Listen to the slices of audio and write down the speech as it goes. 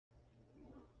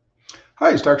Hi,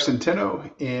 it's Dr.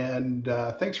 Centeno, and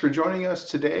thanks for joining us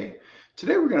today.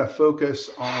 Today, we're going to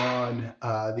focus on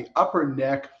the upper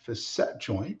neck facet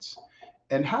joints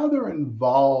and how they're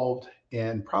involved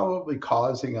in probably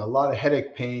causing a lot of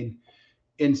headache pain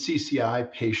in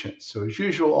CCI patients. So, as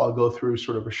usual, I'll go through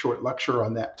sort of a short lecture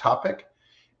on that topic,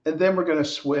 and then we're going to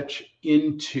switch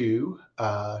into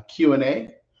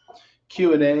Q&A.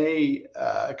 Q&A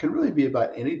can really be about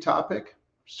any topic,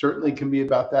 certainly can be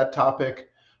about that topic,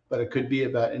 but it could be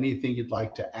about anything you'd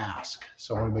like to ask.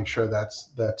 So I want to make sure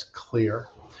that's clear.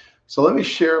 So let me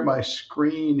share my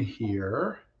screen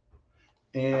here,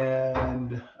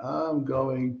 and I'm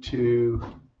going to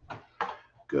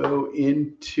go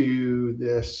into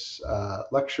this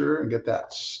lecture and get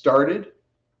that started.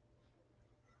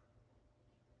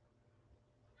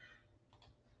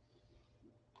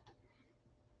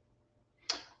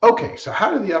 Okay, so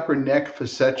how do the upper neck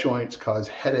facet joints cause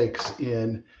headaches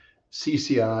in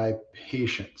CCI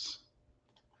patients?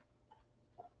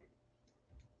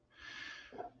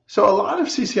 So a lot of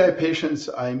CCI patients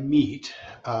I meet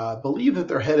believe that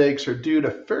their headaches are due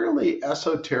to fairly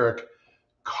esoteric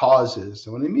causes.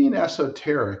 And what I mean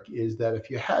esoteric is that if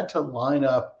you had to line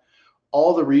up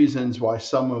all the reasons why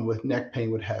someone with neck pain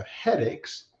would have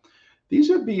headaches, these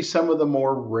would be some of the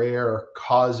more rare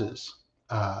causes.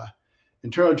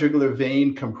 Internal jugular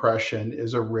vein compression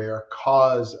is a rare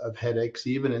cause of headaches,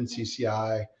 even in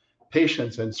CCI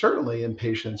patients, and certainly in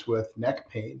patients with neck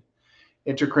pain.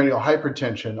 Intracranial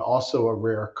hypertension, also a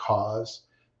rare cause.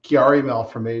 Chiari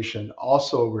malformation,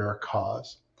 also a rare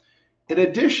cause. In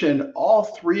addition, all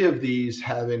three of these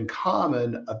have in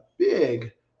common a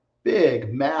big,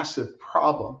 massive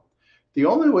problem. The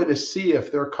only way to see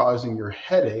if they're causing your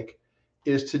headache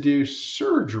is to do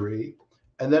surgery.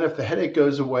 And then if the headache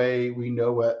goes away, we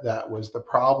know what that was the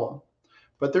problem.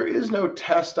 But there is no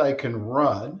test I can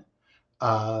run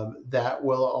that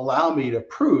will allow me to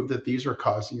prove that these are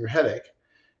causing your headache.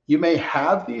 You may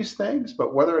have these things,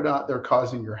 but whether or not they're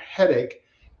causing your headache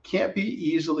can't be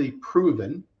easily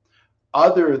proven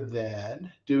other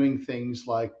than doing things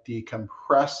like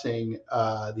decompressing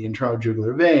the internal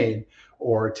jugular vein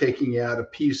or taking out a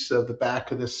piece of the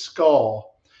back of the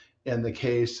skull in the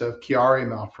case of Chiari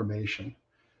malformation.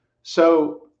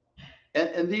 So,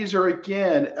 and these are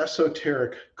again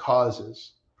esoteric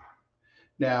causes.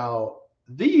 Now,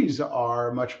 these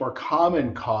are much more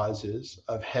common causes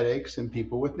of headaches in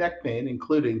people with neck pain,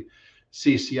 including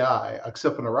CCI.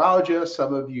 Occipital neuralgia,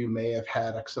 some of you may have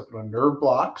had occipital nerve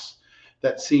blocks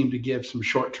that seem to give some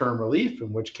short-term relief,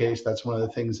 in which case that's one of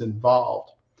the things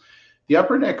involved. The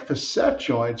upper neck facet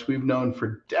joints we've known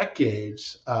for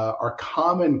decades are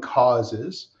common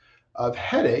causes of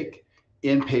headache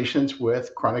in patients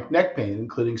with chronic neck pain,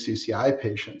 including CCI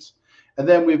patients. And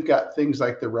then we've got things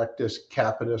like the rectus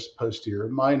capitis posterior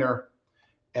minor,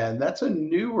 and that's a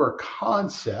newer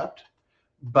concept,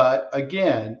 but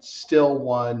again, still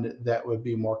one that would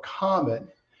be more common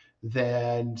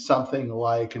than something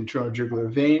like internal jugular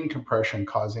vein compression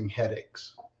causing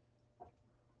headaches.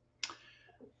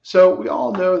 So we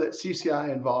all know that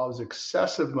CCI involves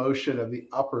excessive motion of the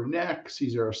upper neck,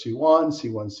 C0, C1,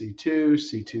 C1, C2,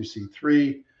 C2,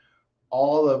 C3,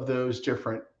 all of those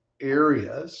different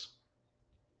areas.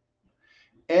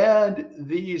 And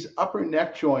these upper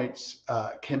neck joints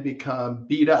can become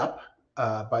beat up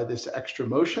by this extra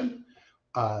motion.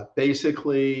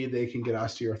 Basically, they can get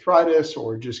osteoarthritis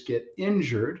or just get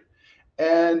injured.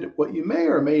 And what you may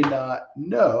or may not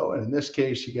know, and in this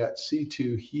case, you got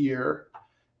C2 here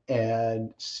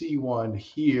and C1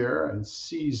 here and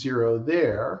C0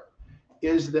 there,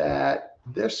 is that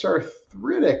this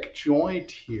arthritic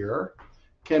joint here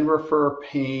can refer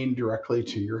pain directly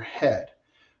to your head.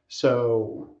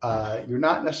 So you're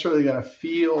not necessarily going to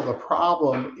feel the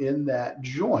problem in that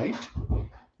joint.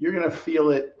 You're going to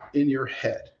feel it in your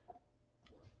head.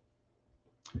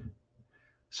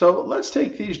 So let's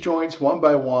take these joints one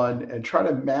by one and try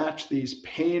to match these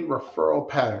pain referral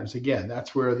patterns. Again,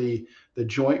 that's where the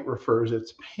joint refers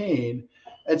its pain,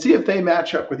 and see if they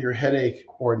match up with your headache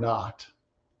or not.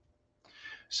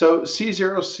 So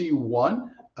C0,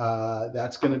 C1,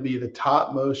 that's going to be the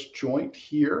topmost joint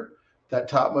here. That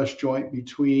topmost joint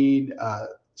between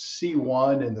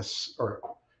C1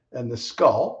 and the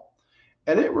skull,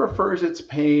 and it refers its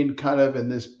pain kind of in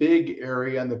this big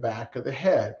area in the back of the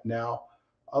head. Now,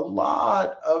 a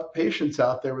lot of patients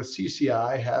out there with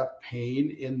CCI have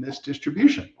pain in this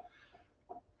distribution.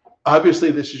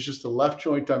 Obviously, this is just the left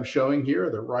joint I'm showing here.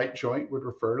 The right joint would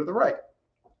refer to the right.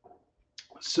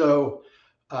 So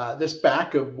this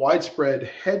back of widespread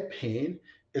head pain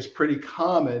is pretty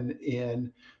common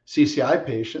in CCI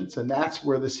patients, and that's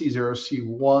where the C0,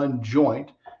 C1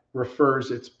 joint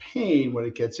refers its pain when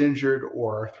it gets injured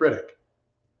or arthritic.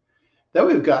 Then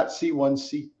we've got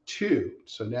C1, C2.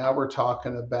 So now we're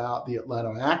talking about the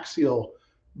atlantoaxial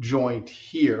joint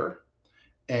here.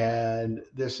 And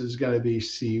this is going to be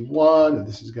C1, and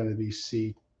this is going to be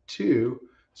C2.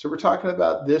 So we're talking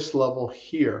about this level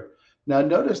here. Now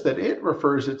notice that it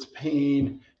refers its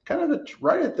pain kind of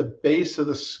right at the base of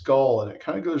the skull, and it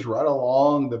kind of goes right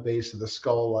along the base of the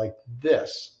skull like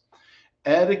this.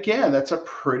 And again, that's a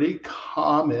pretty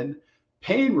common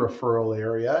pain referral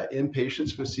area in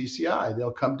patients with CCI.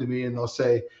 They'll come to me and they'll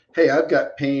say, hey, I've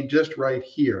got pain just right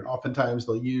here. And oftentimes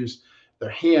they'll use their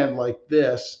hand like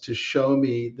this to show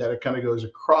me that it kind of goes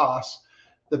across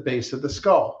the base of the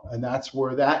skull. And that's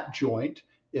where that joint,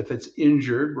 if it's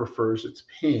injured, refers its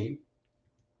pain.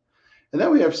 And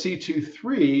then we have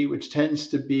C2-3, which tends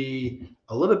to be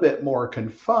a little bit more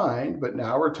confined, but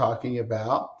now we're talking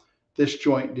about this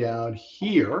joint down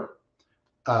here.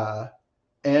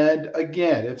 And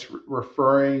again, it's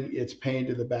referring its pain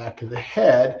to the back of the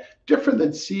head, different than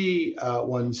C1,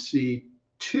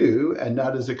 C2, and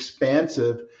not as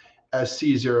expansive as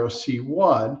C0,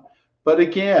 C1. But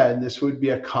again, this would be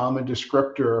a common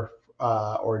descriptor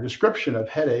or description of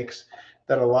headaches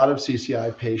that a lot of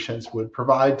CCI patients would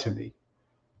provide to me.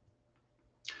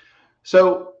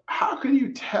 So how can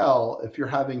you tell if you're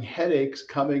having headaches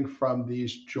coming from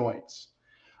these joints?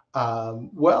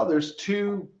 Well, there's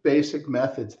two basic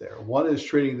methods there. One is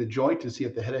treating the joint to see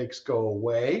if the headaches go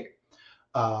away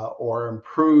or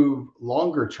improve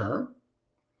longer term.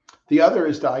 The other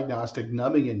is diagnostic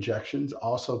numbing injections,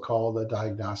 also called a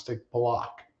diagnostic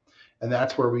block. And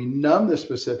that's where we numb the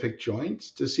specific joints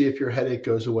to see if your headache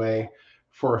goes away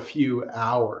for a few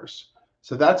hours.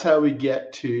 So that's how we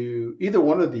get to, either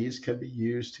one of these can be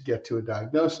used to get to a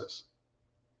diagnosis.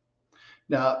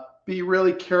 Now, be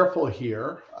really careful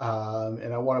here,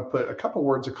 and I want to put a couple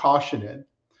words of caution in.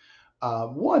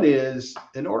 One is,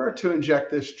 in order to inject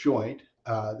this joint,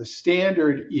 the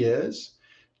standard is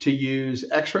to use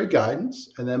X-ray guidance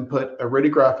and then put a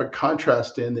radiographic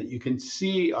contrast in that you can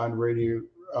see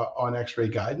on X-ray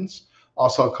guidance,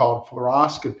 also called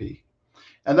fluoroscopy.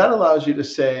 And that allows you to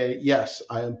say, yes,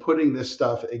 I am putting this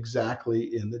stuff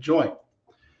exactly in the joint.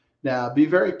 Now, be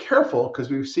very careful, because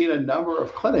we've seen a number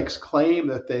of clinics claim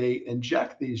that they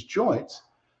inject these joints,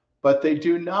 but they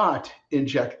do not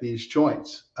inject these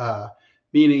joints,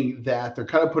 meaning that they're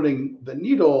kind of putting the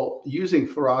needle using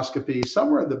fluoroscopy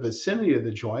somewhere in the vicinity of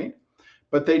the joint,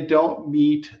 but they don't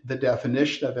meet the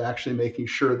definition of actually making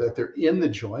sure that they're in the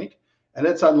joint. And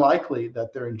it's unlikely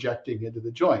that they're injecting into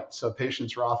the joint. So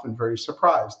patients are often very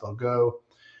surprised. They'll go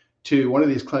to one of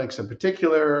these clinics in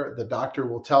particular. The doctor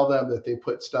will tell them that they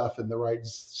put stuff in the right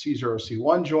C0,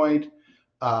 C1 joint.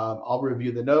 I'll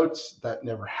review the notes. That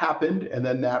never happened. And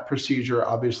then that procedure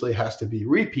obviously has to be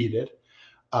repeated.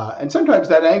 And sometimes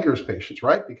that angers patients,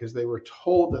 right? Because they were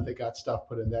told that they got stuff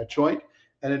put in that joint.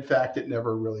 And in fact, it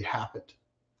never really happened.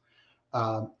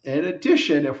 In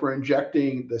addition, if we're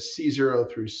injecting the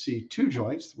C0 through C2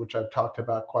 joints, which I've talked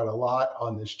about quite a lot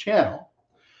on this channel,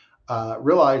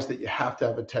 realize that you have to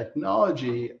have a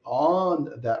technology on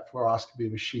that fluoroscopy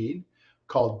machine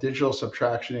called digital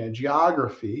subtraction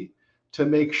angiography to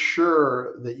make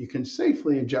sure that you can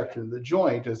safely inject into the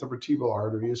joint as the vertebral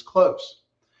artery is close.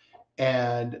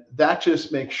 And that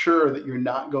just makes sure that you're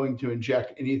not going to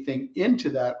inject anything into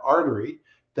that artery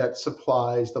that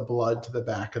supplies the blood to the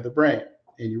back of the brain.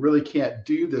 And you really can't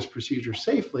do this procedure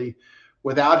safely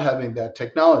without having that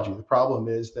technology. The problem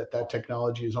is that that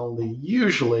technology is only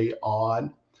usually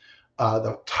on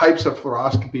the types of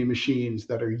fluoroscopy machines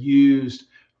that are used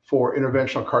for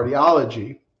interventional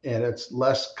cardiology, and it's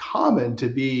less common to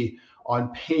be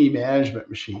on pain management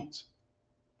machines.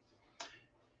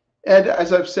 And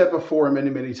as I've said before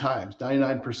many, many times,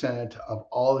 99% of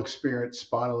all experienced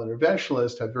spinal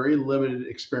interventionalists have very limited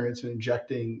experience in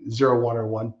injecting 0-1 or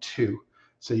 1-2.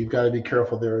 So you've got to be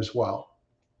careful there as well.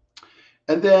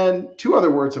 And then two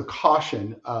other words of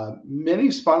caution.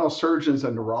 Many spinal surgeons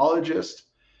and neurologists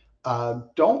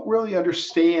don't really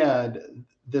understand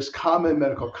this common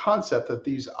medical concept that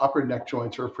these upper neck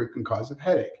joints are a frequent cause of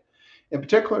headache. In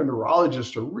particular,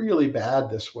 neurologists are really bad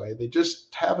this way. They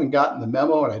just haven't gotten the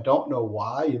memo, and I don't know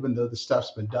why, even though the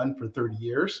stuff's been done for 30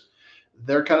 years.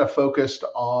 They're kind of focused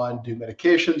on, do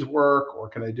medications work, or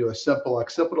can I do a simple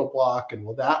occipital block, and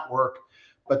will that work?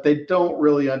 But they don't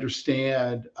really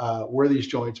understand where these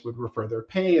joints would refer their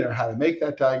pain, or how to make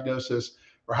that diagnosis,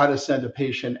 or how to send a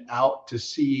patient out to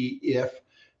see if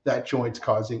that joint's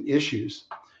causing issues.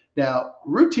 Now,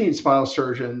 routine spinal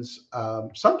surgeons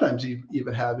sometimes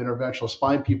even have interventional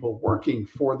spine people working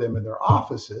for them in their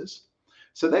offices.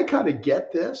 So they kind of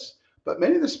get this, But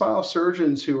many of the spinal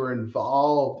surgeons who are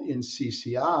involved in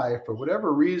CCI, for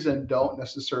whatever reason, don't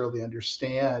necessarily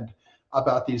understand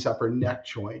about these upper neck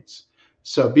joints.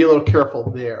 So be a little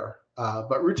careful there.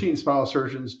 But routine spinal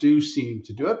surgeons do seem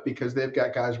to do it because they've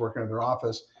got guys working in their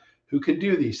office who can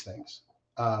do these things.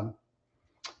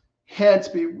 Hence,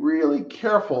 be really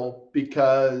careful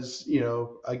because,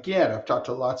 again, I've talked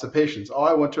to lots of patients. Oh,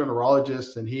 I went to a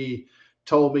neurologist and he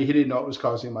told me he didn't know what was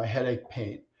causing my headache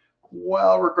pain.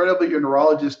 Well, regrettably, your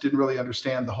neurologist didn't really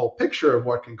understand the whole picture of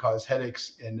what can cause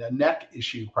headaches in a neck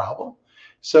issue problem.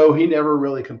 So he never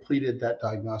really completed that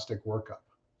diagnostic workup.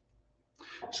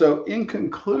 So in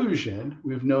conclusion,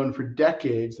 we've known for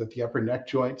decades that the upper neck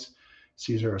joints,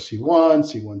 C0, C1,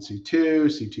 C1, C2,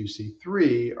 C2,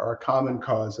 C3 are a common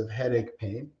cause of headache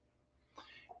pain.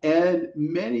 And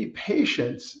many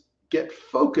patients get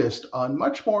focused on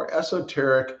much more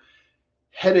esoteric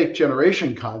headache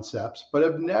generation concepts, but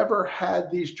have never had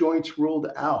these joints ruled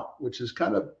out, which is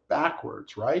kind of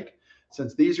backwards, right?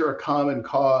 Since these are a common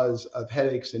cause of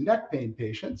headaches in neck pain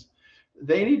patients,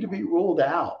 they need to be ruled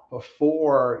out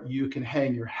before you can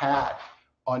hang your hat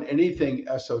on anything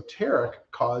esoteric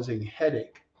causing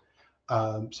headache.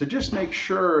 So just make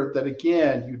sure that,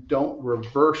 again, you don't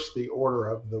reverse the order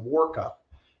of the workup.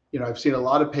 I've seen a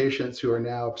lot of patients who are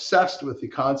now obsessed with the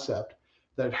concept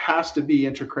that it has to be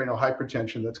intracranial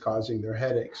hypertension that's causing their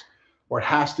headaches, or it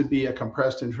has to be a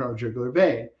compressed internal jugular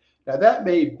vein. Now, that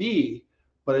may be,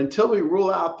 but until we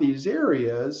rule out these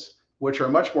areas, which are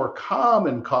much more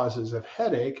common causes of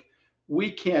headache,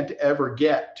 we can't ever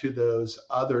get to those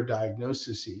other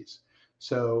diagnoses.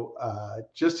 So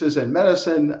just as in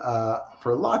medicine,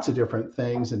 for lots of different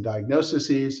things and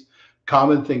diagnoses,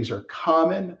 common things are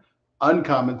common,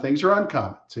 uncommon things are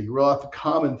uncommon. So you rule out the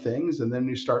common things and then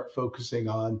you start focusing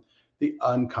on the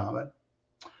uncommon.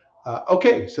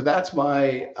 Okay, so that's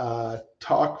my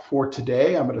talk for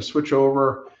today. I'm going to switch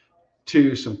over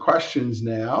to some questions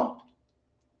now.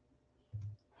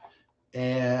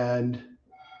 And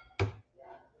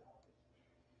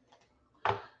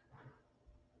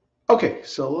okay,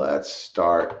 so let's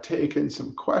start taking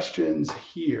some questions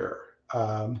here.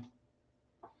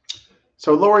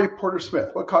 So Lori Porter-Smith,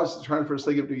 what causes the transverse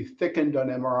ligament to be thickened on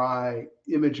MRI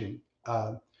imaging?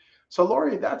 So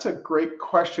Lori, that's a great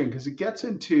question because it gets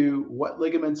into what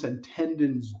ligaments and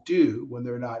tendons do when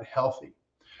they're not healthy.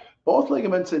 Both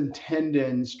ligaments and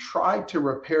tendons try to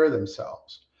repair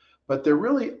themselves, but they're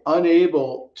really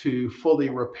unable to fully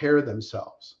repair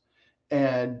themselves.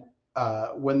 And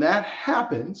when that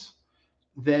happens,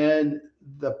 then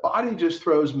the body just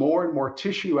throws more and more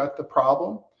tissue at the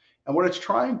problem. And what it's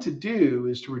trying to do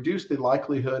is to reduce the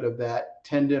likelihood of that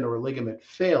tendon or ligament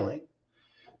failing.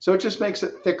 So it just makes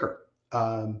it thicker.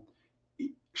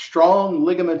 Strong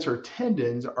ligaments or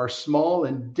tendons are small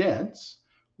and dense.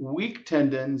 Weak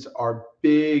tendons are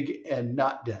big and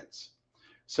not dense.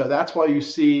 So that's why you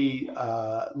see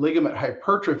ligament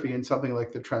hypertrophy in something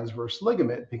like the transverse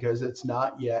ligament, because it's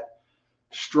not yet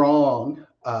strong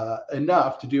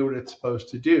enough to do what it's supposed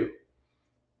to do.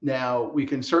 Now, we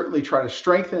can certainly try to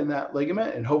strengthen that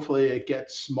ligament and hopefully it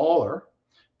gets smaller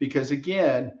because,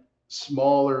 again,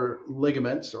 smaller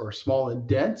ligaments or small and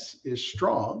dense is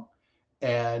strong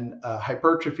and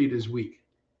hypertrophied is weak.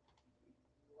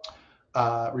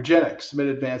 Regenexx,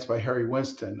 submitted advanced by Harry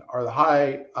Winston. Are the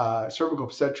high cervical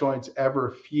facet joints ever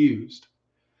fused?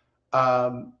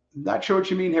 Not sure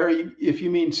what you mean, Harry. If you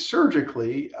mean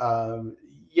surgically,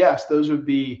 yes, those would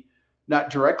be not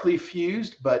directly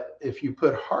fused, but if you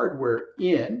put hardware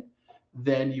in,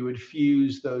 then you would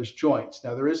fuse those joints.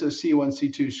 Now, there is a C1,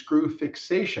 C2 screw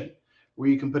fixation where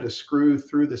you can put a screw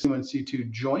through the C1,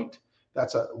 C2 joint.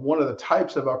 That's one of the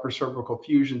types of upper cervical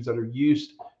fusions that are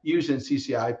used in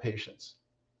CCI patients.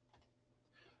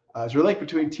 Is there a link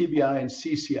between TBI and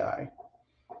CCI?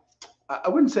 I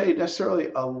wouldn't say necessarily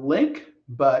a link,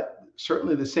 but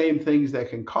certainly the same things that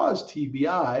can cause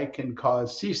TBI can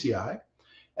cause CCI.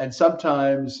 And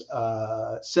sometimes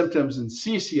symptoms in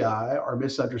CCI are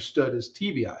misunderstood as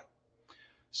TBI.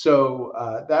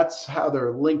 So that's how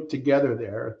they're linked together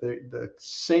there. The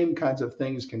same kinds of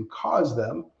things can cause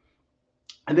them,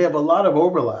 and they have a lot of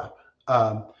overlap.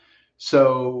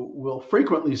 So we'll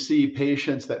frequently see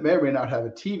patients that may or may not have a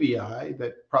TBI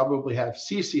that probably have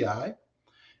CCI,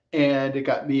 and it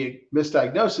got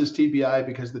misdiagnosed as TBI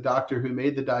because the doctor who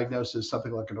made the diagnosis,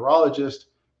 something like a neurologist,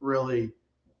 really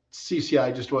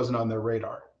CCI just wasn't on their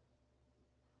radar.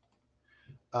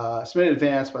 Submitted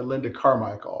advanced by Linda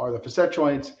Carmichael. Are the facet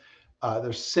joints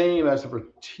the same as the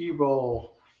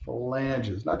vertebral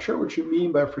phalanges? Not sure what you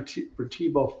mean by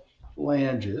vertebral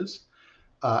phalanges.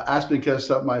 asked because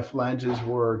some of my phalanges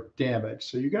were damaged.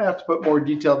 So you're going to have to put more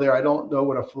detail there. I don't know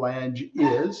what a phalange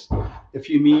is. If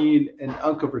you mean an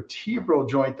uncovertebral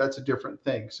joint, that's a different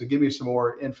thing. So give me some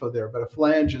more info there. But a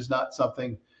phalange is not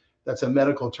something that's a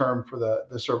medical term for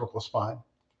the cervical spine.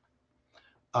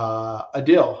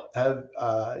 Adil, have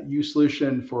use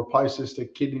solution for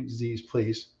polycystic kidney disease,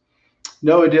 please.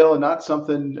 No, Adil, not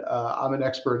something I'm an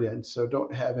expert in, so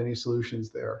don't have any solutions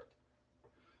there.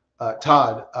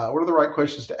 Todd, what are the right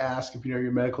questions to ask if you know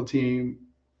your medical team,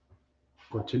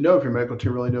 or to know if your medical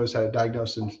team really knows how to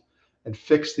diagnose and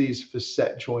fix these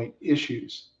facet joint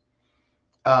issues?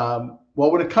 Well,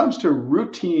 when it comes to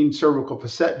routine cervical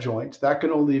facet joints, that can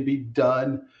only be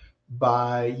done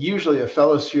by usually a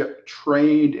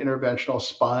fellowship-trained interventional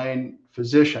spine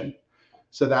physician.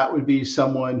 So that would be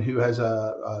someone who has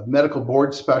a medical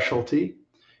board specialty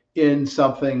in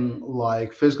something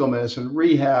like physical medicine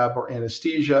rehab or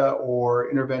anesthesia or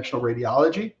interventional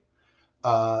radiology.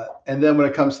 And then when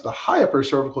it comes to the high upper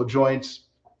cervical joints,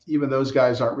 even those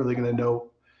guys aren't really going to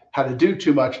know how to do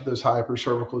too much of those high upper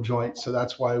cervical joints. So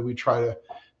that's why we try to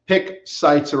pick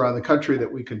sites around the country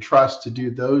that we can trust to do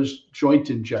those joint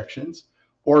injections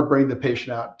or bring the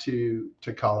patient out to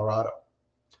Colorado.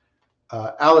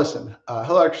 Allison,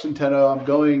 hello, Dr. Centeno. I'm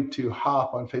going to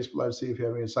hop on Facebook Live to see if you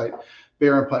have any insight.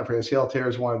 Bear implant for ACL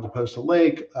tears. Wanted to post a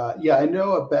link. Yeah, I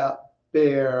know about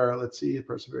Bear. Let's see,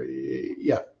 persevere.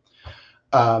 Yeah.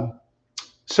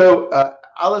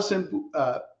 Allison,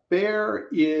 Bear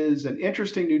is an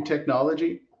interesting new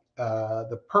technology.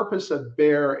 The purpose of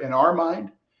Bear, in our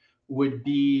mind, would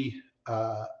be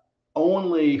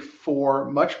only for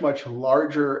much, much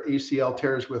larger ACL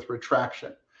tears with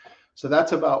retraction. So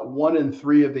that's about 1 in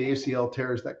 3 of the ACL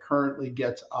tears that currently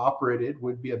gets operated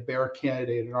would be a Bear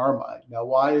candidate in our mind. Now,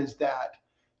 why is that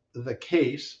the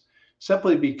case?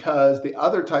 Simply because the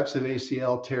other types of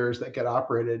ACL tears that get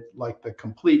operated, like the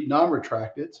complete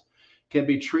non-retracteds, can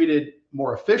be treated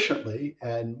more efficiently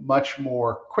and much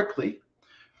more quickly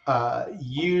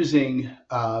using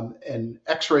an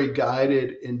X-ray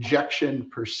guided injection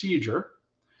procedure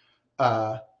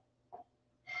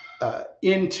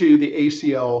into the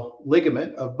ACL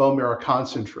ligament of bone marrow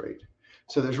concentrate.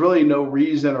 So there's really no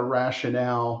reason or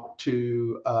rationale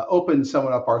to open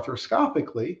someone up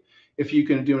arthroscopically if you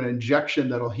can do an injection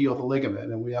that'll heal the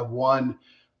ligament. And we have one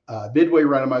midway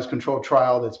randomized controlled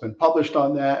trial that's been published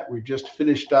on that. We just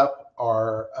finished up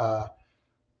our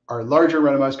larger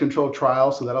randomized controlled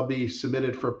trial, so that'll be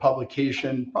submitted for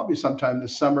publication probably sometime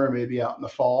this summer, maybe out in the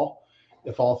fall,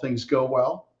 if all things go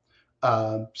well.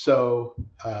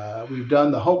 We've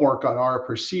done the homework on our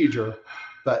procedure,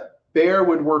 but Bear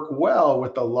would work well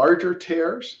with the larger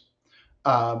tears,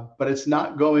 but it's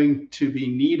not going to be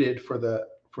needed for the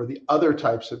other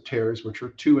types of tears, which are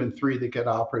 2 and 3 that get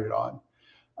operated on.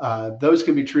 Those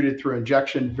can be treated through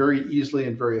injection very easily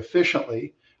and very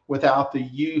efficiently without the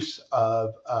use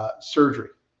of surgery.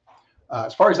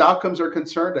 As far as outcomes are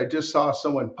concerned, I just saw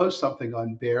someone post something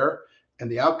on Bear, and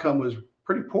the outcome was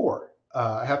pretty poor.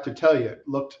 I have to tell you,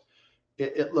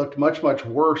 it looked much, much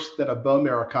worse than a bone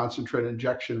marrow concentrate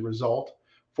injection result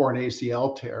for an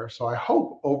ACL tear. So I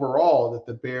hope overall that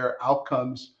the Bear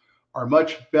outcomes are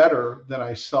much better than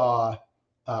I saw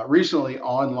recently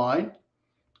online.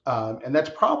 And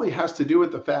that probably has to do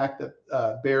with the fact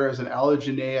that Bear is an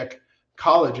allogeneic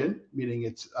collagen, meaning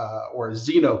it's, or a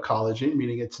xenocollagen,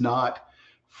 meaning it's not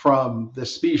from the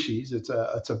species. It's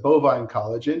a bovine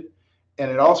collagen. And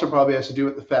it also probably has to do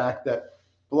with the fact that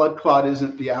blood clot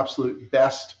isn't the absolute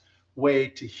best way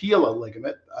to heal a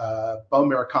ligament. Bone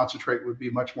marrow concentrate would be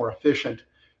much more efficient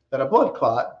than a blood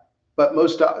clot, but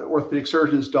most orthopedic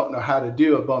surgeons don't know how to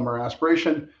do a bone marrow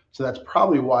aspiration, so that's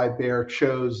probably why Bear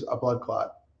chose a blood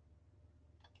clot.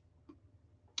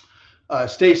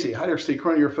 Stacy, hi there, Steve.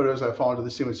 According to your photos, I fall into the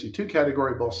C1C2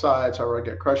 category, both sides. However, I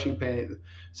get crushing pain. The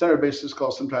center base is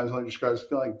called sometimes only describes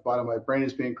feeling the bottom of my brain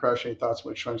is being crushed. Any thoughts on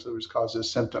which shrinks that would cause this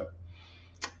symptom?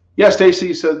 Yeah,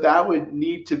 Stacy, so that would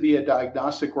need to be a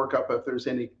diagnostic workup if there's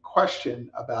any question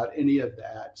about any of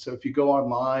that. So if you go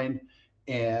online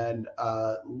and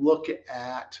look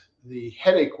at the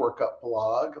headache workup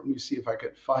blog, let me see if I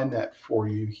could find that for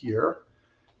you here.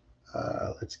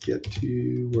 Let's get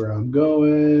to where I'm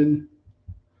going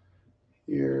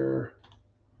here.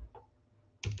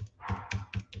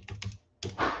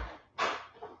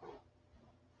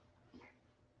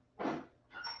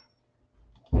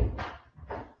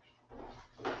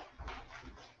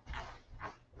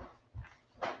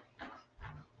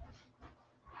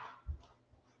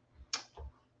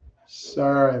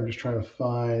 Sorry, I'm just trying to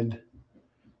find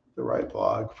the right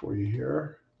blog for you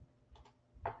here.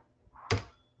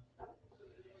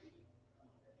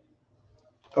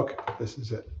 this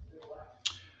is it.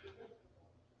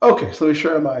 Okay, so let me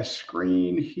share my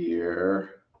screen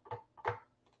here.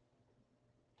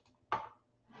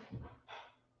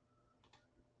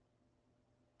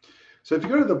 So if you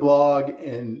go to the blog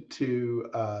and to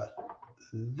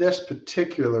this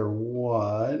particular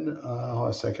one, hold on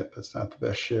a second, that's not the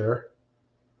best share.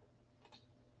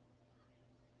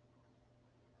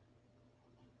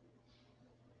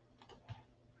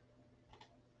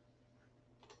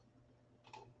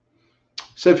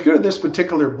 So if you go to this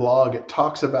particular blog, it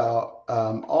talks about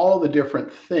all the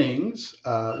different things,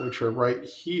 which are right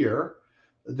here,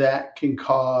 that can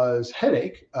cause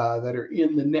headache that are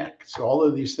in the neck. So all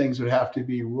of these things would have to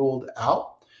be ruled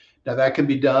out. Now that can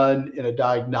be done in a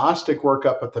diagnostic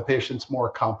workup if the patient's more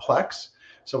complex.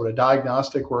 So what a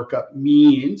diagnostic workup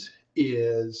means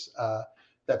is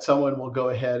that someone will go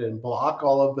ahead and block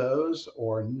all of those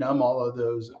or numb all of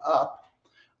those up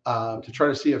to try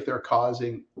to see if they're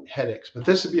causing headaches. But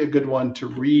this would be a good one to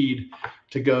read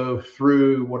to go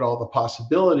through what all the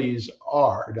possibilities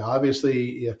are. Now,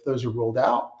 obviously, if those are ruled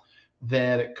out,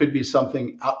 then it could be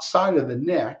something outside of the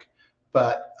neck,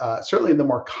 but certainly the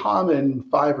more common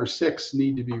 5 or 6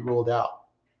 need to be ruled out.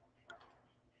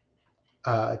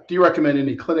 Do you recommend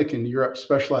any clinic in Europe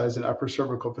specialized in upper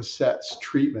cervical facets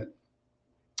treatment?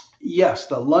 Yes,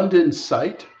 the London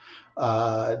site,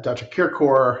 Dr.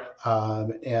 Kirkor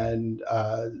and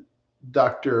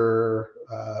Dr.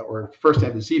 Or first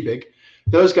name is Zebig,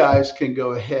 those guys can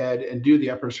go ahead and do the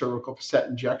upper cervical facet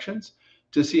injections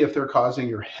to see if they're causing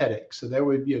your headache. So that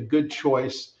would be a good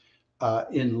choice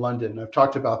in London. I've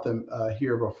talked about them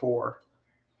here before.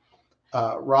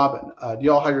 Robin, do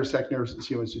y'all hydrosect nerves at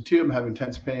C1C2? I'm having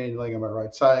intense pain laying on my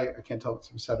right side. I can't tell if it's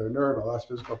a facet or nerve. My last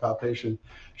physical palpation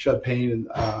showed pain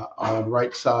on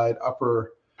right side,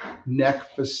 upper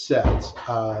neck facets.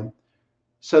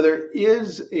 So there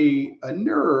is a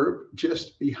nerve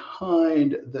just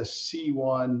behind the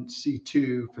C1,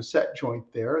 C2 facet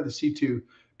joint there, the C2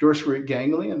 dorsal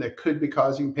ganglion that could be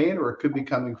causing pain, or it could be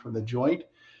coming from the joint.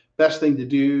 Best thing to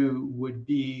do would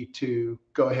be to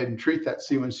go ahead and treat that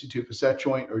C1, C2 facet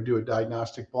joint or do a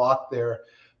diagnostic block there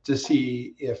to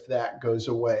see if that goes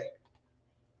away.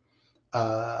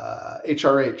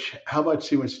 HRH, how much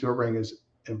C1, C2 overhang is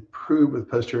improved with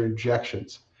posterior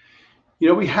injections? You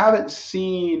know, we haven't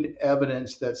seen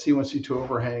evidence that C1, C2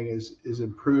 overhang is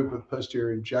improved with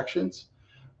posterior injections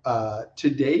to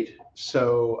date.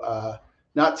 So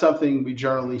not something we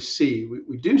generally see.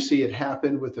 We do see it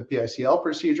happen with the PICL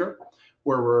procedure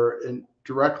where we're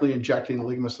directly injecting the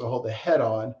ligaments to hold the head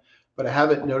on, but I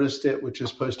haven't noticed it with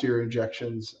just posterior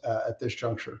injections at this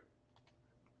juncture.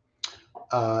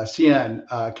 CN,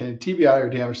 can TBI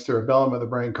or damage cerebellum of the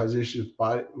brain cause issues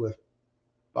with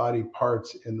body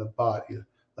parts in the body,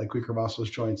 like weaker muscles,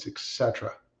 joints,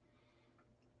 etc.?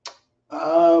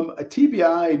 A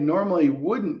TBI normally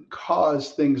wouldn't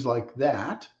cause things like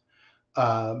that.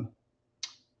 And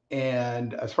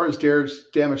as far as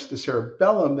damage to the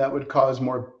cerebellum, that would cause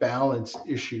more balance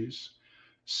issues.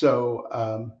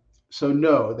 So, so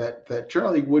no, that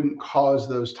generally wouldn't cause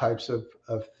those types of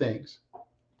things.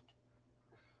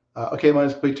 Okay, mine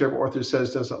is complete tear. Ortho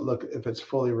says does not look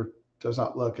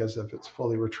as if it's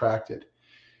fully retracted.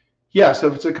 Yeah, so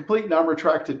if it's a complete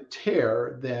non-retracted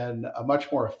tear, then a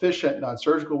much more efficient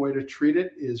non-surgical way to treat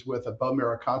it is with a bone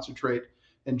marrow concentrate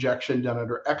injection done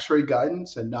under X-ray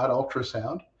guidance and not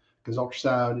ultrasound, because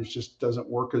ultrasound just doesn't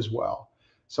work as well.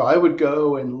 So I would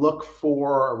go and look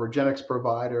for a regenexx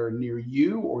provider near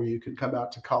you, or you can come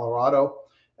out to Colorado,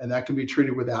 and that can be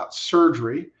treated without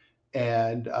surgery,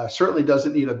 and certainly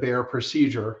doesn't need a bare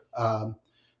procedure.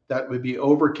 That would be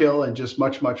overkill and just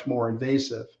much, much more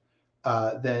invasive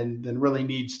than really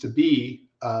needs to be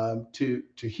to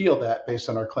heal that based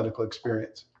on our clinical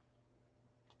experience.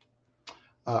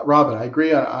 Robin, I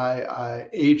agree on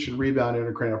IH and rebound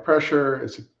intracranial pressure.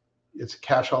 It's a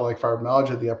catch-all like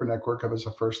fibromyalgia. The upper neck workup is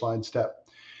a first-line step.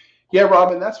 Yeah,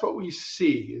 Robin, that's what we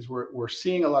see is we're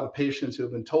seeing a lot of patients who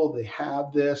have been told they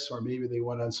have this, or maybe they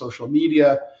went on social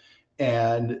media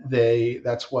and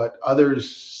that's what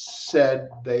others said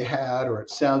they had, or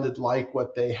it sounded like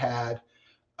what they had,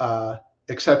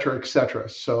 et cetera, et cetera.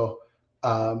 So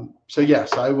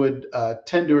yes, I would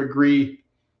tend to agree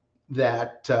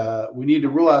that we need to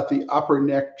rule out the upper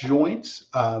neck joints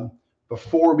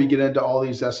before we get into all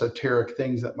these esoteric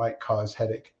things that might cause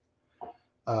headache.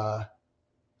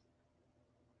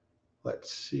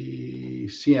 Let's see,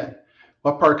 CN.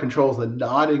 What part controls the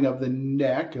nodding of the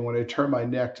neck? And when I turn my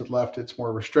neck to the left, it's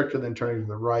more restricted than turning to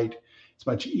the right. It's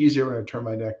much easier when I turn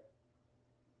my neck.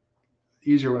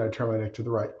 To the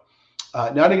right.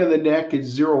 Nodding of the neck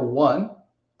is 0-1.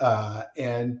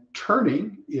 and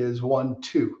turning is 1,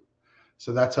 2.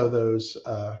 So that's how those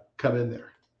come in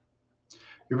there.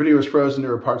 Your video was frozen.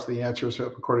 There are parts of the answer, so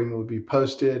recording will be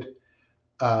posted.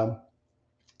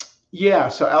 Yeah,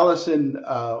 so Allison,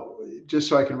 just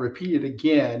so I can repeat it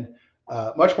again,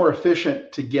 much more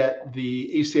efficient to get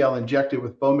the ACL injected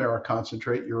with bone marrow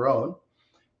concentrate, your own,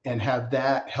 and have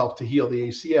that help to heal the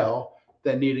ACL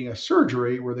than needing a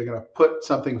surgery where they're going to put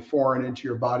something foreign into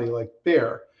your body like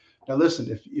Bear. Now,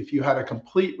 listen, if you had a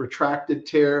complete retracted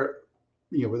tear,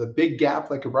 with a big gap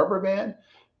like a rubber band,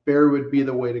 Bear would be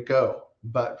the way to go.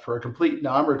 But for a complete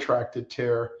non-retracted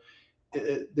tear,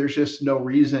 there's just no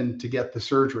reason to get the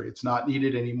surgery. It's not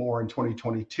needed anymore in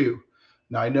 2022.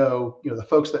 Now, I know, the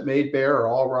folks that made Bear are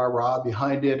all rah-rah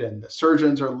behind it, and the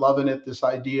surgeons are loving it, this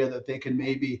idea that they can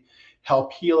maybe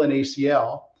help heal an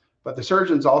ACL. But the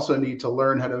surgeons also need to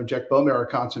learn how to inject bone marrow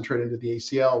concentrate into the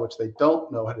ACL, which they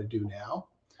don't know how to do now.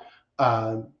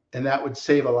 And that would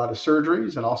save a lot of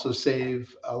surgeries and also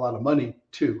save a lot of money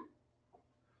too.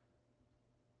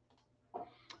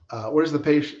 What is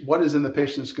in the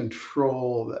patient's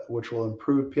control which will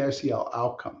improve PICL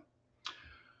outcome?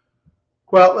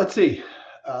 Well, let's see.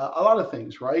 A lot of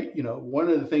things, right? One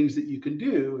of the things that you can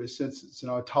do is, since it's an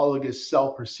autologous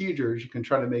cell procedures, you can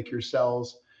try to make your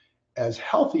cells as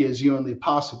healthy as humanly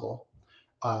possible.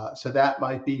 So that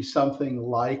might be something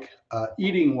like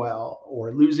eating well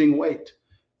or losing weight.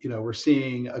 We're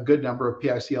seeing a good number of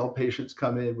PICL patients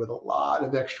come in with a lot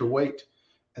of extra weight,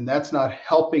 and that's not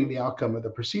helping the outcome of the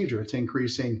procedure. It's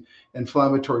increasing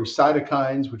inflammatory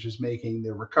cytokines, which is making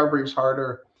the recoveries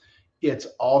harder. It's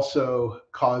also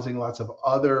causing lots of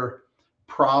other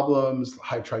problems,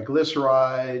 high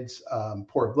triglycerides,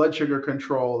 poor blood sugar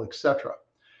control, etc.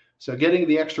 So getting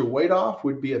the extra weight off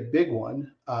would be a big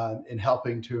one in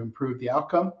helping to improve the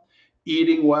outcome.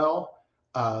 Eating well,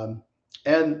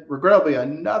 and regrettably,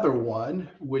 another one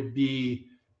would be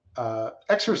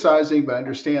exercising, but I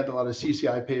understand a lot of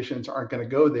CCI patients aren't going to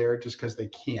go there just because they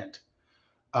can't.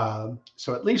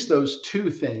 So at least those two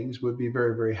things would be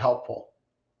very, very helpful.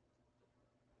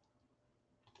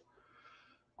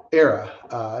 Era,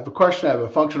 I have a question. I have a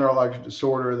functional neurologic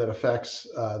disorder that affects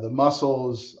the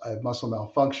muscles. I have muscle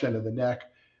malfunction of the neck.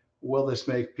 Will this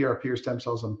make PRP or stem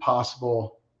cells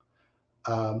impossible?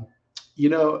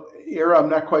 Era, I'm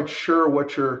not quite sure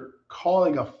what you're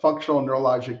calling a functional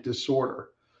neurologic disorder.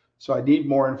 So I need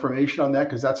more information on that,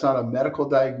 because that's not a medical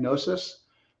diagnosis.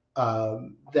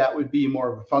 That would be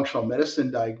more of a functional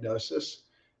medicine diagnosis.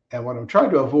 And what I'm trying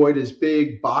to avoid is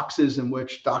big boxes in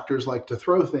which doctors like to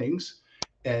throw things,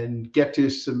 and get to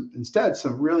instead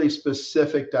some really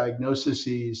specific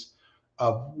diagnoses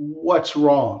of what's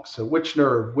wrong. So which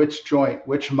nerve, which joint,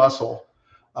 which muscle,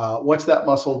 what's that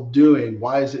muscle doing?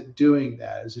 Why is it doing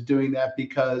that? Is it doing that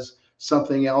because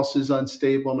something else is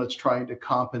unstable and it's trying to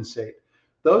compensate?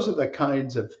 Those are the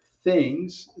kinds of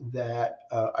things that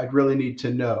I'd really need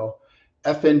to know.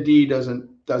 FND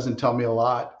doesn't tell me a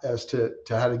lot as to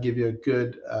how to give you a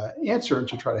good answer and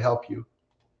to try to help you.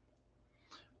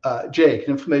 Jay,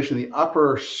 can inflammation in the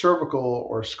upper cervical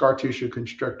or scar tissue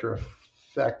constrictor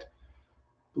affect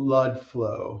blood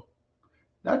flow?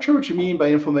 Not sure what you mean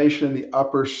by inflammation in the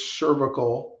upper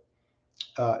cervical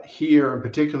here in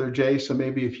particular, Jay. So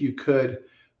maybe if you could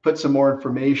put some more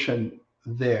information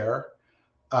there.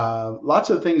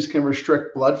 Lots of things can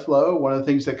restrict blood flow. One of the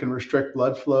things that can restrict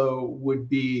blood flow would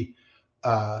be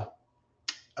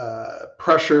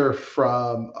pressure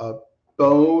from a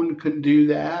bone can do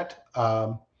that.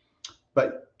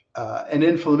 But an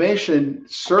inflammation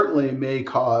certainly may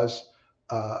cause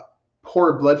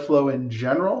poor blood flow in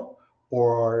general,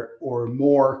 or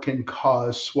more can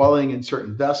cause swelling in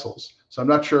certain vessels. So I'm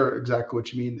not sure exactly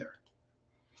what you mean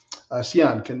there.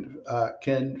 Sian,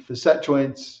 can facet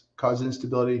joints cause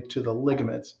instability to the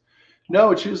ligaments?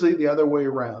 No, it's usually the other way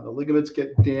around. The ligaments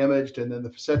get damaged and then the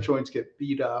facet joints get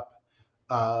beat up.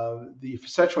 The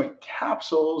facet joint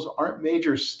capsules aren't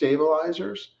major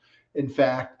stabilizers. In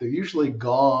fact, they're usually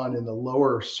gone in the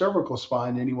lower cervical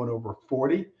spine, anyone over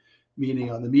 40,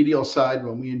 meaning on the medial side,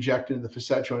 when we inject into the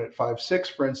facet joint at 5'6",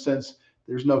 for instance,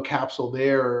 there's no capsule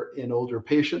there in older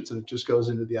patients, and it just goes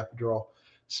into the epidural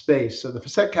space. So the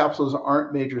facet capsules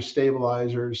aren't major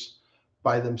stabilizers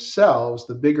by themselves.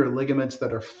 The bigger ligaments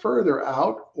that are further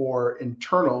out or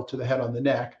internal to the head on the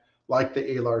neck, like the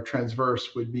alar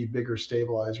transverse, would be bigger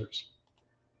stabilizers.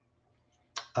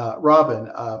 Robin,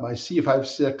 my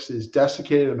C5-6 is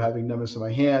desiccated. I'm having numbness in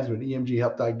my hands. Would EMG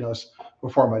help diagnose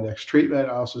before my next treatment?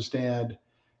 I also stand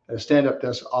at a stand-up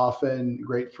desk often,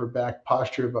 great for back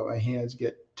posture, but my hands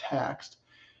get taxed.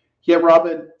 Yeah,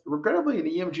 Robin, regrettably, an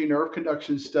EMG nerve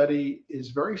conduction study is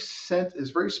very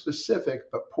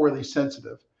specific but poorly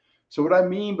sensitive. So what I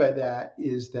mean by that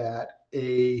is that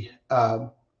a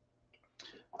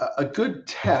good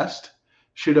test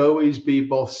should always be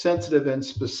both sensitive and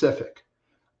specific.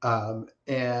 And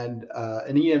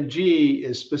an EMG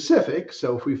is specific.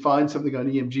 So if we find something on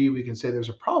EMG, we can say there's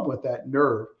a problem with that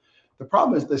nerve. The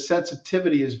problem is the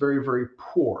sensitivity is very, very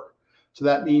poor. So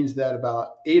that means that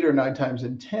about 8 or 9 times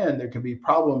in 10, there can be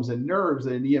problems in nerves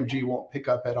that an EMG won't pick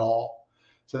up at all.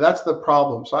 So that's the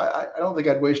problem. So I don't think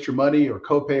I'd waste your money or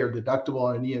copay or deductible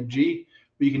on an EMG,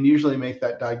 but you can usually make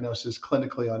that diagnosis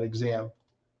clinically on exam.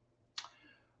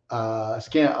 I'll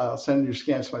send your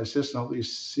scans to my assistant. Hopefully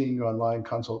seeing you online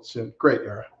consult soon. Great,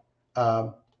 Era.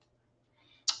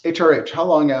 HRH, how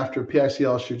long after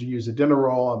PICL should you use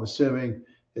Adenorol? I'm assuming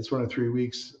it's 1 to 3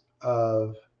 weeks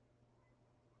of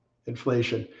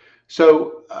inflation.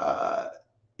 So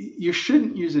you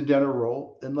shouldn't use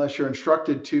Adenorol unless you're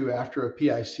instructed to after a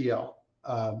PICL.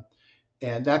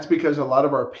 And that's because a lot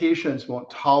of our patients won't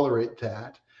tolerate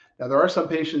that. Now, there are some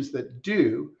patients that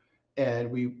do, and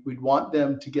we'd want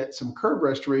them to get some curve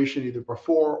restoration either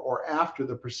before or after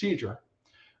the procedure,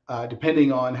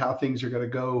 depending on how things are going to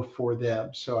go for them.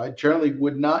 So I generally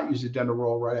would not use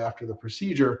Adenorol right after the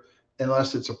procedure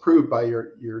unless it's approved by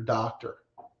your doctor.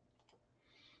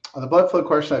 On the blood flow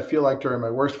question, I feel like during my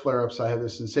worst flare-ups, I had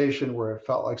this sensation where it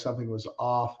felt like something was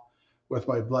off with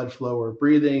my blood flow or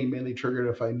breathing, mainly triggered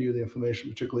if I knew the inflammation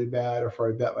was particularly bad or if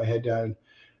I bent my head down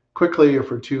quickly or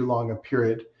for too long a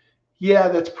period. Yeah,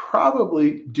 that's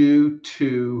probably due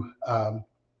to,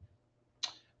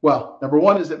 well, number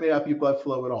one is it may not be blood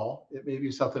flow at all. It may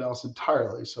be something else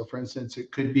entirely. So for instance,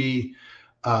 it could be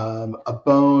a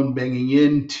bone banging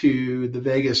into the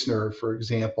vagus nerve, for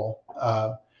example.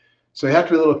 So you have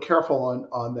to be a little careful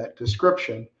on that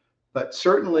description, but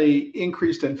certainly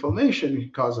increased inflammation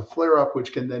can cause a flare-up,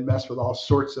 which can then mess with all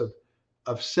sorts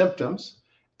of symptoms.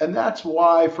 And that's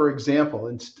why, for example,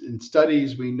 in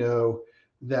studies, we know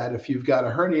that if you've got a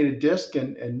herniated disc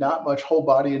and not much whole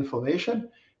body inflammation,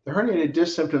 the herniated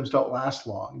disc symptoms don't last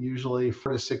long, usually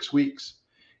 4 to 6 weeks.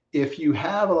 If you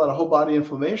have a lot of whole body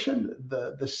inflammation,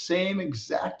 the same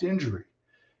exact injury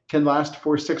can last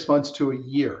for 6 months to a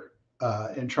year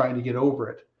in trying to get over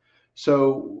it.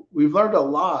 So we've learned a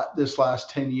lot this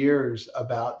last 10 years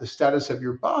about the status of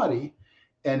your body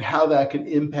and how that can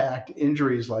impact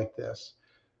injuries like this.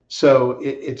 So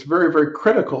it's very, very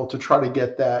critical to try to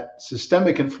get that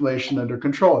systemic inflammation under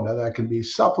control. Now, that can be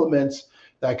supplements,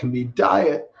 that can be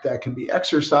diet, that can be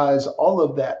exercise, all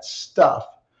of that stuff.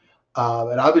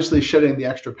 And obviously, shedding the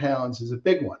extra pounds is a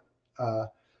big one.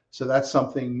 So that's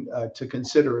something to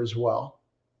consider as well.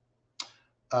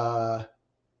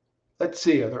 Let's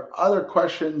see, are there other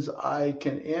questions I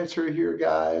can answer here,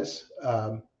 guys?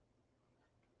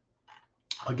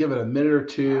 I'll give it a minute or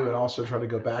two and also try to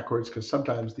go backwards because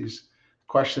sometimes these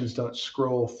questions don't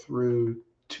scroll through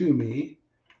to me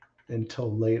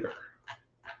until later.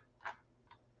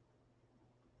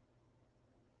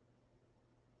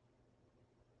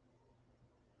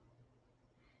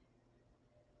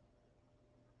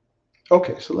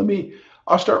 Okay, so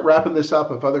I'll start wrapping this up.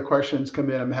 If other questions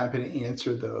come in, I'm happy to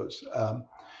answer those.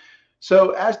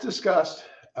 So as discussed,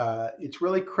 it's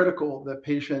really critical that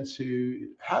patients who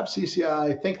have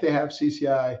CCI, think they have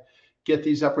CCI, get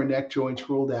these upper neck joints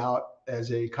ruled out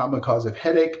as a common cause of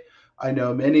headache. I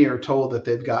know many are told that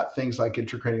they've got things like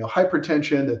intracranial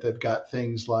hypertension, that they've got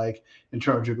things like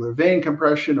internal jugular vein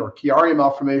compression or Chiari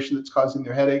malformation that's causing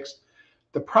their headaches.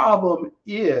 The problem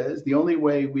is the only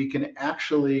way we can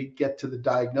actually get to the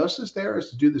diagnosis there is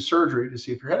to do the surgery to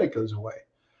see if your headache goes away.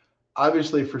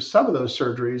 Obviously, for some of those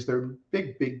surgeries, they're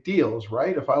big, big deals,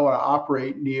 right? If I want to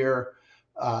operate near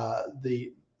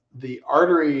the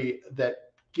artery that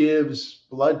gives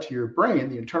blood to your brain,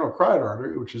 the internal carotid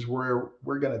artery, which is where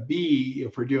we're going to be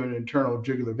if we're doing an internal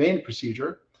jugular vein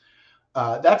procedure,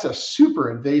 that's a super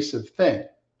invasive thing.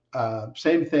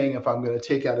 Same thing if I'm going to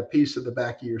take out a piece of the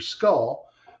back of your skull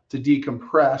to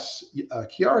decompress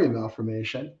Chiari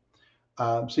malformation.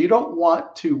 So you don't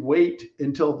want to wait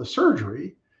until the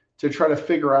surgery to try to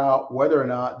figure out whether or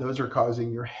not those are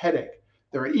causing your headache.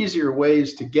 There are easier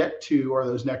ways to get to are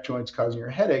those neck joints causing your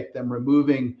headache than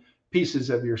removing pieces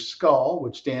of your skull,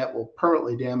 which will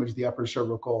permanently damage the upper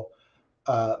cervical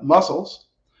muscles,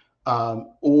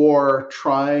 or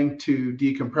trying to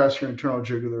decompress your internal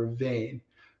jugular vein.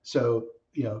 So,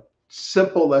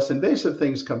 simple, less invasive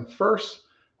things come first.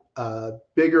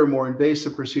 Bigger, more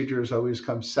invasive procedures always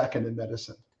come second in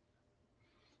medicine.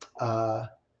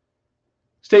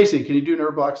 Stacy, can you do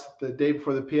nerve blocks the day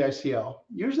before the PICL?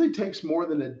 Usually takes more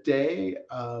than a day.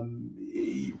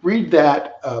 Read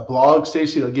that blog,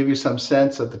 Stacy. It'll give you some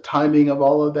sense of the timing of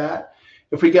all of that.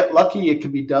 If we get lucky, it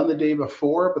can be done the day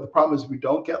before, but the problem is we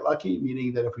don't get lucky,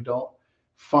 meaning that if we don't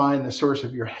find the source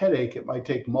of your headache, it might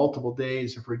take multiple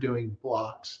days if we're doing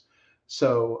blocks.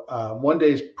 So 1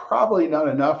 day is probably not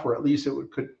enough, or at least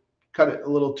could cut it a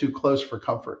little too close for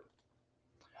comfort.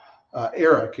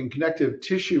 Era, can connective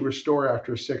tissue restore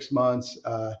after 6 months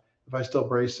if I still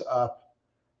brace up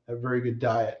a very good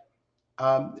diet?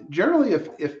 Generally,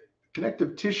 if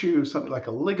connective tissue, something like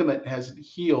a ligament, hasn't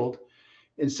healed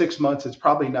in 6 months, it's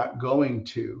probably not going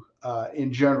to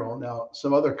in general. Now,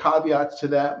 some other caveats to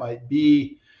that might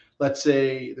be, let's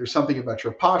say there's something about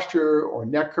your posture or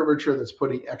neck curvature that's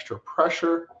putting extra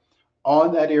pressure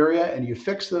on that area, and you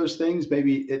fix those things,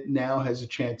 maybe it now has a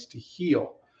chance to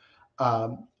heal.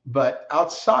 But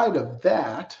outside of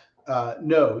that,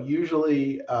 no,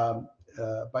 usually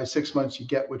by 6 months, you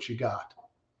get what you got.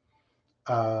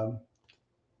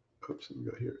 Oops, let me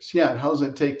go here. Sian, how does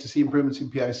it take to see improvements in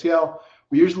PICL?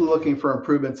 We're usually looking for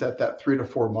improvements at that 3 to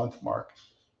 4 month mark.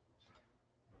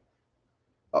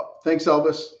 Oh, thanks,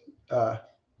 Elvis.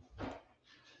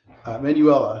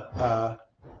 Manuela,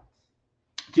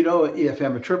 do you know if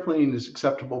amitriptyline is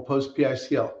acceptable post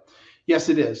PICL? Yes,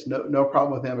 it is. No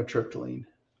problem with amitriptyline.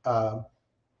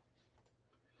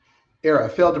 Era,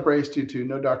 failed to brace due to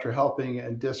no doctor helping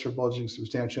and discs are bulging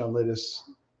substantially on latest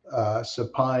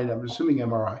supine. I'm assuming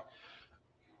MRI.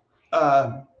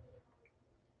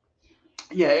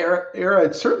 Yeah, Era,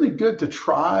 it's certainly good to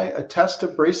try a test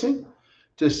of bracing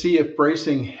to see if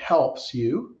bracing helps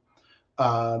you.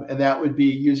 And that would be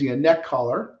using a neck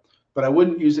collar, but I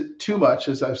wouldn't use it too much,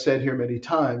 as I've said here many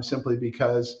times, simply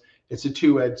because it's a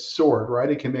two-edged sword, right?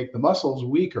 It can make the muscles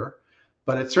weaker,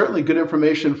 but it's certainly good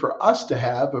information for us to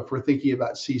have if we're thinking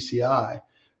about CCI.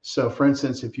 So for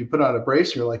instance, if you put on a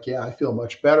brace, you're like, yeah, I feel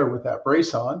much better with that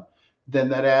brace on, then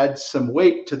that adds some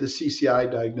weight to the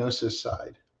CCI diagnosis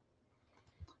side.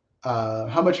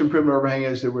 How much improvement overhang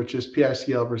is there with just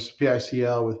PICL versus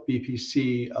PICL with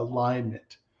BPC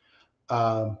alignment?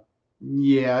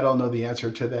 Yeah, I don't know the answer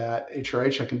to that.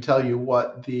 HRH, I can tell you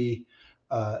what the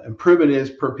improvement is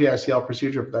per PICL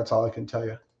procedure, but that's all I can tell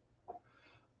you.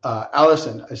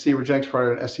 Allison, I see regenexx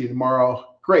part at SC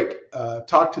tomorrow. Great.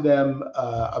 Talk to them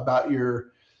about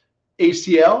your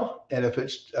ACL, and if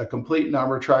it's a complete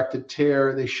non-retracted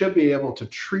tear, they should be able to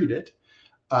treat it.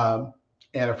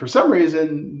 And if for some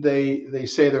reason they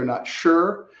say they're not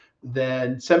sure,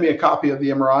 then send me a copy of the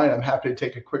MRI, and I'm happy to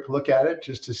take a quick look at it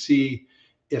just to see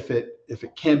if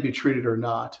it can be treated or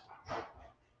not.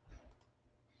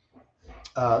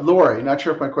 Lori, not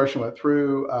sure if my question went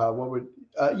through.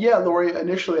 Yeah, Lori,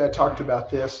 initially I talked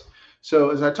about this.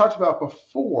 So as I talked about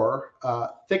before,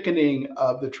 thickening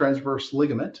of the transverse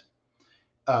ligament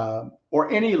or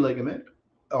any ligament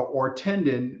or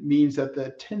tendon means that the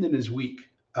tendon is weak.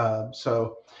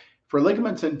 So for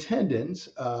ligaments and tendons,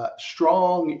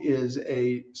 strong is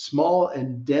a small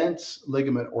and dense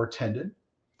ligament or tendon.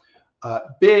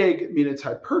 Big means it's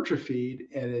hypertrophied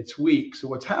and it's weak. So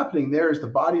what's happening there is the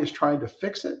body is trying to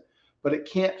fix it, but it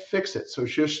can't fix it. So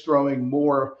it's just throwing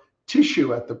more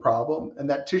tissue at the problem, and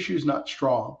that tissue is not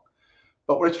strong.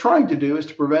 But what it's trying to do is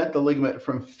to prevent the ligament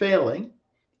from failing.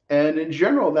 And in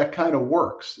general, that kind of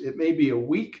works. It may be a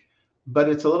weak, but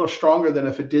it's a little stronger than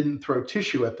if it didn't throw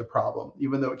tissue at the problem,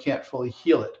 even though it can't fully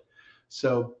heal it.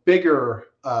 So bigger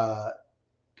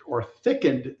or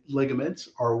thickened ligaments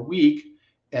are weak,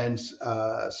 and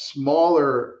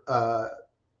smaller,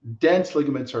 dense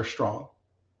ligaments are strong.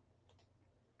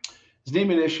 Is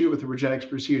name an issue with the regenexx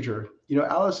procedure? You know,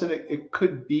 Allison, it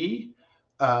could be.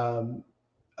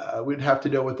 We'd have to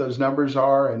know what those numbers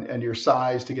are and your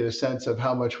size to get a sense of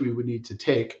how much we would need to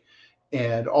take.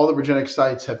 And all the regenexx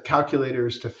sites have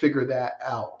calculators to figure that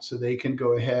out. So they can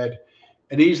go ahead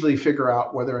and easily figure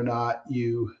out whether or not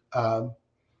you, how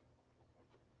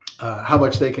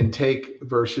much they can take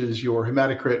versus your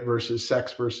hematocrit versus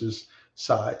sex versus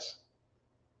size.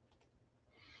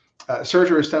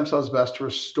 Surgery or stem cells best to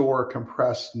restore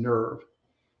compressed nerve.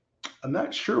 I'm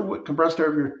not sure what compressed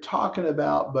nerve you're talking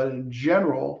about, but in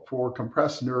general, for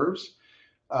compressed nerves,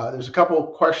 there's a couple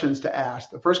of questions to ask.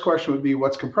 The first question would be,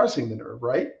 what's compressing the nerve,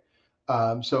 right?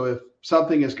 So if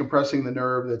something is compressing the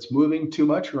nerve that's moving too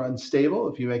much or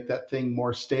unstable, if you make that thing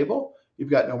more stable, you've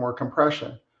got no more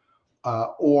compression.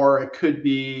 Or it could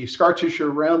be scar tissue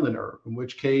around the nerve, in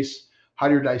which case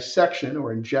hydrodissection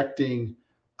or injecting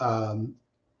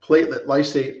platelet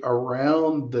lysate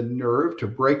around the nerve to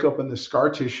break open the scar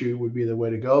tissue would be the way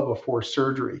to go before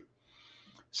surgery.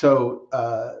 So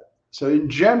in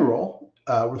general,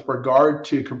 with regard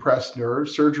to compressed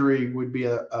nerves, surgery would be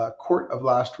a court of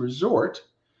last resort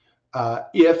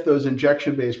if those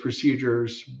injection-based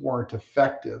procedures weren't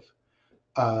effective.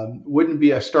 Wouldn't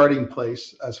be a starting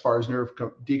place as far as nerve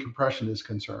decompression is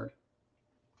concerned.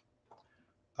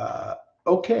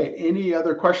 Okay, any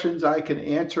other questions I can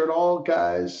answer at all,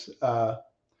 guys?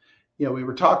 We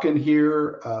were talking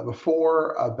here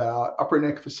before about upper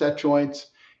neck facet joints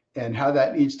and how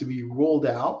that needs to be ruled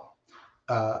out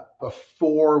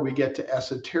before we get to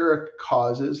esoteric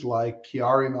causes like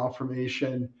Chiari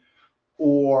malformation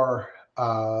or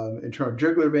internal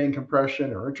jugular vein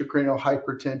compression or intracranial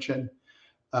hypertension,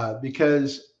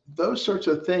 because those sorts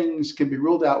of things can be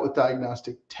ruled out with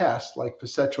diagnostic tests like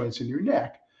facet joints in your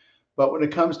neck. But when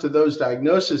it comes to those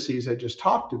diagnoses I just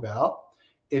talked about,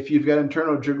 if you've got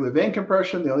internal jugular vein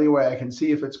compression, the only way I can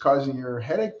see if it's causing your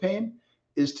headache pain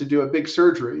is to do a big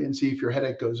surgery and see if your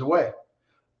headache goes away.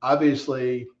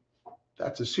 Obviously,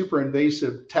 that's a super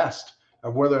invasive test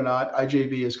of whether or not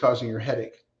IJV is causing your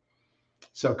headache.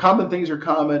 So common things are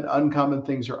common, uncommon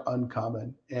things are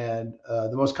uncommon. And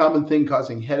the most common thing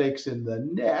causing headaches in the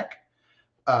neck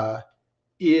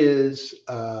is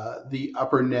the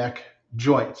upper neck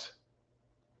joints.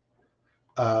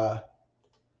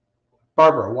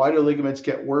 Barbara, why do ligaments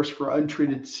get worse for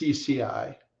untreated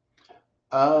CCI?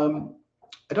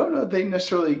 I don't know if they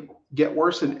necessarily get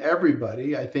worse in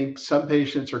everybody. I think some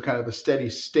patients are kind of a steady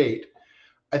state.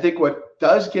 I think what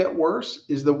does get worse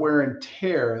is the wear and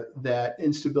tear that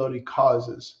instability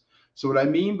causes. So what I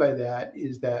mean by that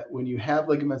is that when you have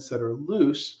ligaments that are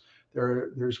loose,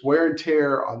 there's wear and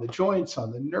tear on the joints,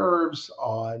 on the nerves,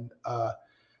 on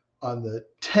the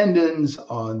tendons,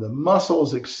 on the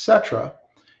muscles, etc.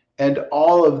 And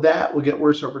all of that will get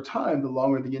worse over time the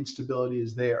longer the instability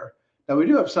is there. Now, we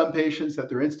do have some patients that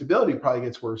their instability probably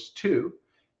gets worse too,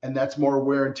 and that's more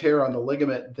wear and tear on the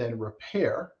ligament than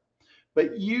repair.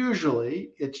 But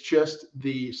usually it's just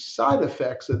the side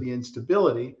effects of the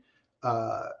instability.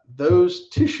 Those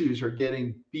tissues are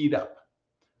getting beat up,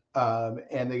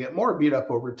 and they get more beat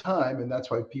up over time, and that's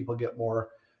why people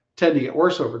tend to get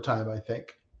worse over time, I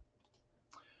think.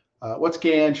 What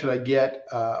scan should I get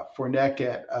for neck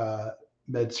at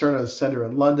Medcerna Center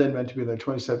in London, meant to be on the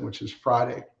 27th, which is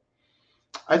Friday?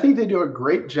 I think they do a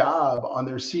great job on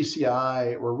their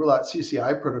CCI or rule out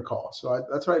CCI protocol. So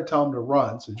that's what I tell them to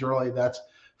run. So generally that's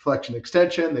flexion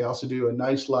extension. They also do a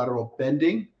nice lateral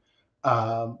bending,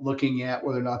 looking at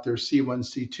whether or not there's C1,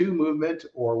 C2 movement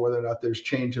or whether or not there's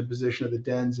change in position of the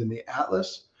dens in the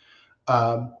atlas.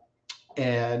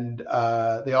 And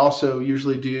they also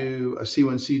usually do a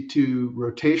C1, C2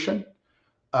 rotation.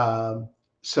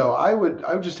 So I would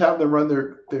just have them run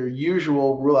their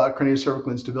usual rule out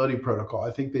craniocervical instability protocol. I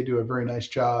think they do a very nice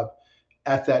job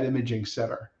at that imaging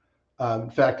center. In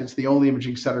fact, it's the only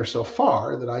imaging center so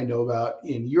far that I know about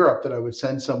in Europe that I would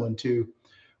send someone to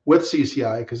with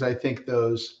CCI, because I think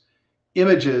those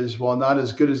images, while not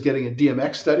as good as getting a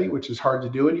DMX study, which is hard to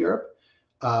do in Europe,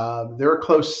 they're a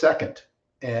close second.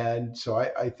 And so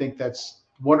I think that's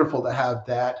wonderful to have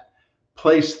that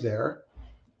place there.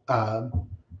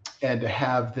 And to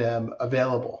have them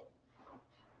available.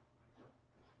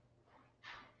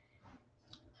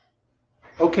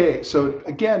 Okay, so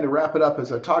again, to wrap it up,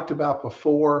 as I talked about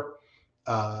before,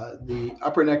 the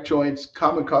upper neck joints,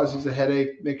 common causes of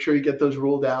headache, make sure you get those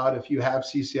ruled out if you have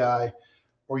CCI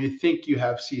or you think you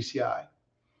have CCI.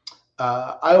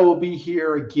 I will be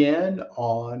here again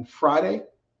on Friday,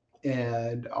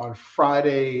 and on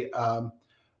Friday,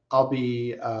 I'll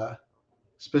be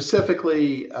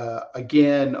specifically,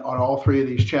 again, on all three of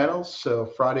these channels. So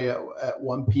Friday at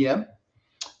 1 p.m.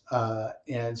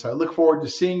 And so I look forward to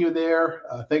seeing you there.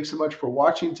 Thanks so much for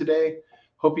watching today.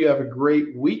 Hope you have a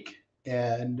great week,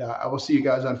 and I will see you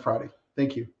guys on Friday.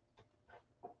 Thank you.